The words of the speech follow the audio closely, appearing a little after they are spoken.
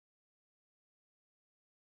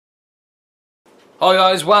Hi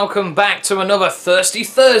guys, welcome back to another Thirsty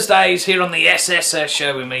Thursdays here on the SSS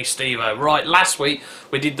show with me, Steve-O. Right, last week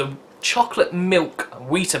we did the chocolate milk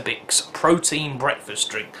Weetabix protein breakfast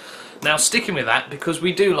drink. Now sticking with that, because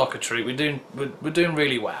we do like a treat, we're doing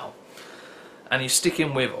really well, and you're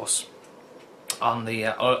sticking with us on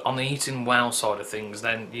the eating well side of things,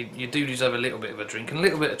 then you do deserve a little bit of a drink, and a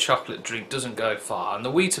little bit of chocolate drink doesn't go far, and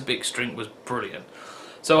the Weetabix drink was brilliant.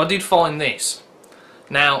 So I did find this.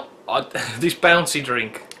 Now, this bouncy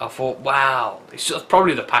drink, I thought, wow, it's just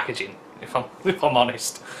probably the packaging, if I'm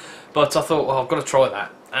honest. But I thought, well, I've got to try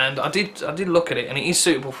that, and I did look at it, and it is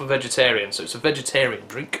suitable for vegetarians. So it's a vegetarian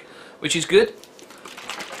drink, which is good.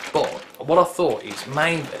 But what I thought is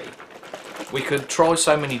maybe we could try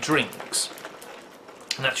so many drinks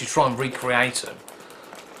and actually try and recreate them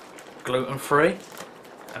gluten-free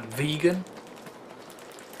and vegan,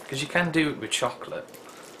 because you can do it with chocolate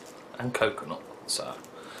and coconut. So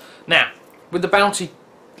now, with the Bounty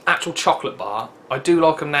actual chocolate bar, I do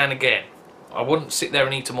like them now and again. I wouldn't sit there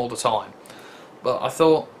and eat them all the time, but I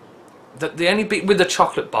thought that the only bit with the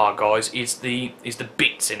chocolate bar, guys, is the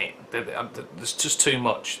bits in it. There's just too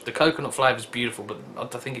much. The coconut flavour is beautiful,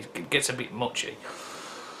 but I think it gets a bit muchy.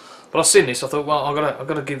 But I've seen this, I thought, well, I've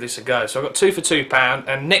got to give this a go. So I got 2 for £2,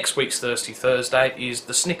 and next week's Thirsty Thursday is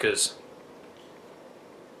the Snickers.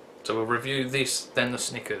 So we'll review this, then the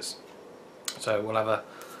Snickers. So we'll have a.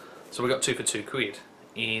 So we got 2 for £2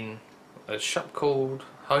 in a shop called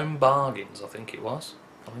Home Bargains, I think it was.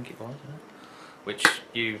 Yeah. Which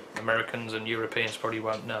you Americans and Europeans probably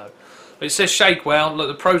won't know. But it says shake well. Look,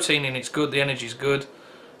 the protein in it's good. The energy's good.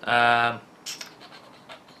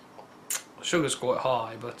 Sugar's quite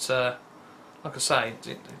high, but like I say,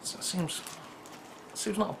 it seems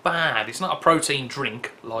not bad. It's not a protein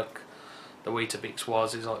drink like the Weetabix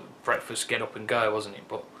was. It's like breakfast, get up and go, wasn't it?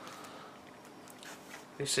 But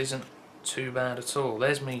this isn't too bad at all.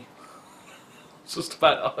 There's me. It's just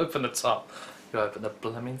about to open the top. You open the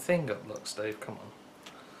blooming thing up. Look, Steve, come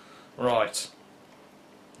on. Right.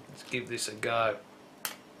 Let's give this a go.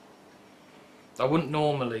 I wouldn't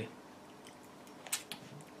normally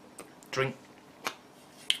drink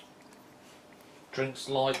drinks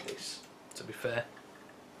like this, to be fair.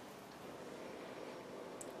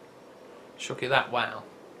 Shook it that wow.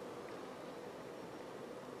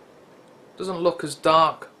 Doesn't look as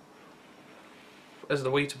dark as the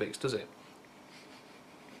Weetabix, does it?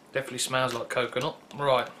 Definitely smells like coconut.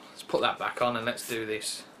 Right, let's put that back on and let's do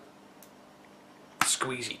this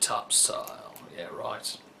squeezy top style. Yeah,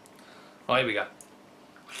 right. Oh, here we go.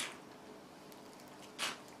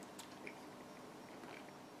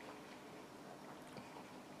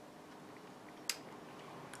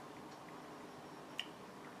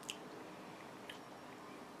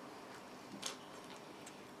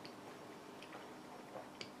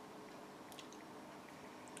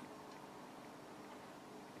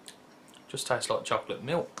 Just tastes like chocolate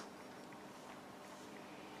milk.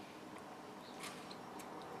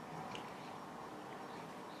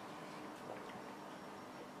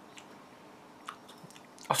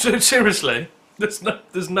 Oh, seriously, there's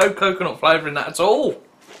no coconut flavour in that at all.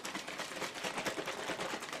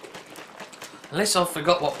 Unless I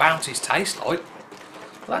forgot what Bounties taste like.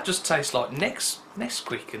 That just tastes like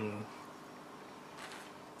Nesquik and.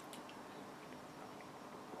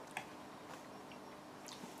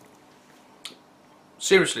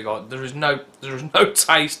 Seriously, guys, there is no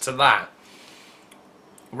taste to that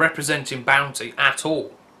representing Bounty at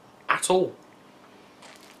all, at all.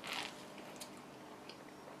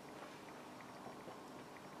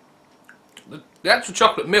 The actual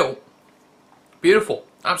chocolate milk, beautiful,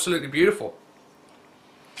 absolutely beautiful.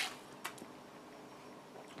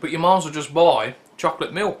 But you might as well just buy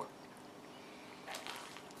chocolate milk.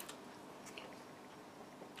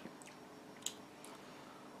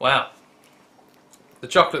 Wow. The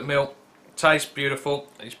chocolate milk tastes beautiful.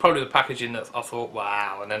 It's probably the packaging that I thought,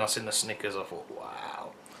 wow. And then I seen the Snickers, I thought,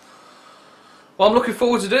 wow. Well, I'm looking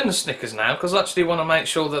forward to doing the Snickers now, because I actually want to make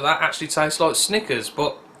sure that actually tastes like Snickers.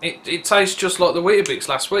 But it tastes just like the Weetabix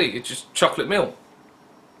last week. It's just chocolate milk.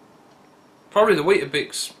 Probably the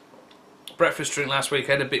Weetabix breakfast drink last week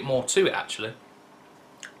had a bit more to it, actually.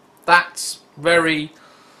 That's very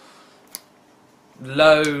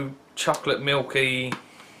low chocolate milky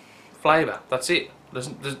flavour. That's it. There's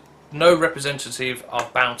no representative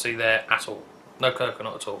of Bounty there at all. No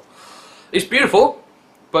coconut at all. It's beautiful,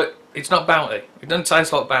 but it's not Bounty. It doesn't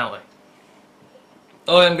taste like Bounty.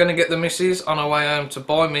 I am going to get the missus on her way home to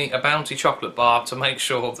buy me a Bounty chocolate bar to make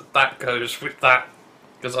sure that that goes with that,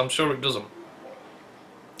 because I'm sure it doesn't.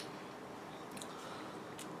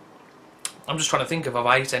 I'm just trying to think if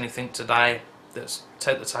I've ate anything today that's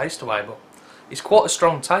take the taste away, but it's quite a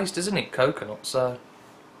strong taste, isn't it, coconut? So,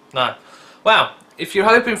 no. Wow, if you're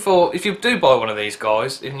hoping for, if you do buy one of these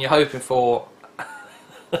guys, and you're hoping for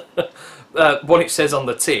what it says on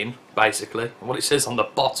the tin, basically, what it says on the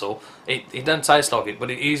bottle, it doesn't taste like it, but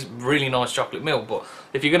it is really nice chocolate milk. But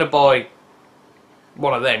if you're going to buy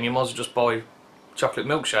one of them, you might as well just buy chocolate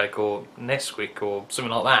milkshake or Nesquik or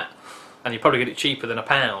something like that, and you probably get it cheaper than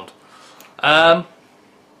 £1.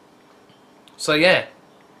 So yeah,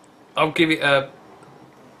 I'll give it a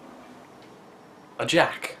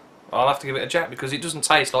Jack. I'll have to give it a Jack because it doesn't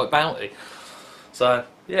taste like Bounty. So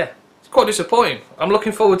yeah, it's quite disappointing. I'm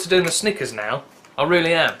looking forward to doing the Snickers now. I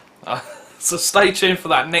really am. So stay tuned for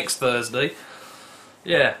that next Thursday.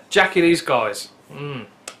 Yeah, Jackie, these guys.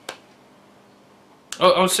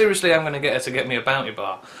 Oh, seriously, I'm going to get her to get me a Bounty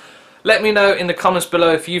bar. Let me know in the comments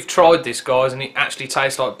below if you've tried this, guys, and it actually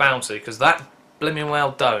tastes like Bounty, because that blimmin'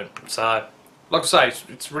 well don't. So, like I say,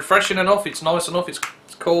 it's refreshing enough, it's nice enough, it's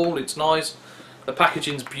cool, it's nice. The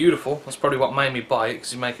packaging's beautiful. That's probably what made me buy it,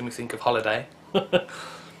 because it's making me think of holiday. But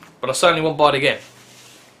I certainly won't buy it again.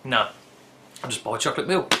 No. I'll just buy chocolate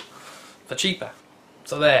milk for cheaper.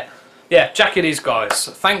 So there. Yeah, Jack it is, guys.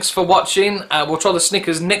 Thanks for watching. We'll try the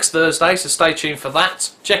Snickers next Thursday, so stay tuned for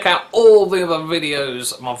that. Check out all the other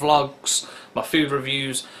videos, my vlogs, my food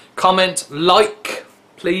reviews. Comment, like,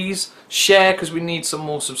 please. Share, because we need some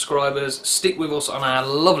more subscribers. Stick with us on our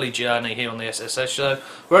lovely journey here on the SSS show.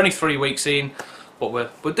 We're only 3 weeks in, but we're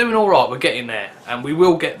doing all right. We're getting there, and we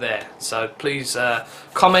will get there. So please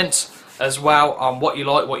comment as well on what you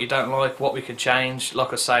like, what you don't like, what we can change.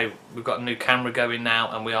 Like I say, we've got a new camera going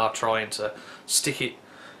now, and we are trying to stick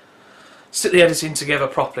the editing together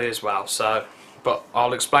properly as well. So, but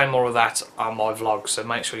I'll explain more of that on my vlogs, so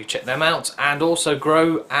make sure you check them out. And also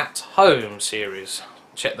Grow at Home series.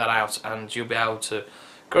 Check that out, and you'll be able to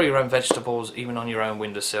grow your own vegetables even on your own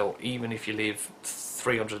windowsill, even if you live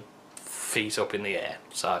 300 feet up in the air.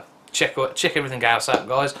 So check everything else out,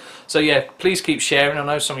 guys. So yeah, please keep sharing. I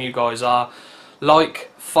know some of you guys are.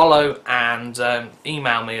 Like, follow, and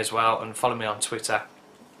email me as well, and follow me on Twitter.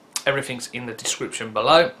 Everything's in the description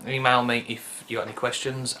below. Email me if you got any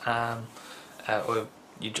questions, or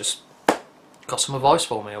you just got some advice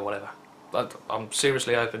for me or whatever. But I'm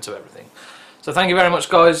seriously open to everything. So thank you very much,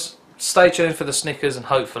 guys. Stay tuned for the Snickers, and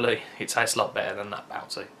hopefully it tastes a lot better than that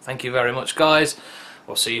Bounty. Thank you very much, guys.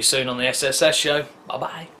 We'll see you soon on the SSS show. Bye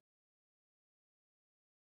bye.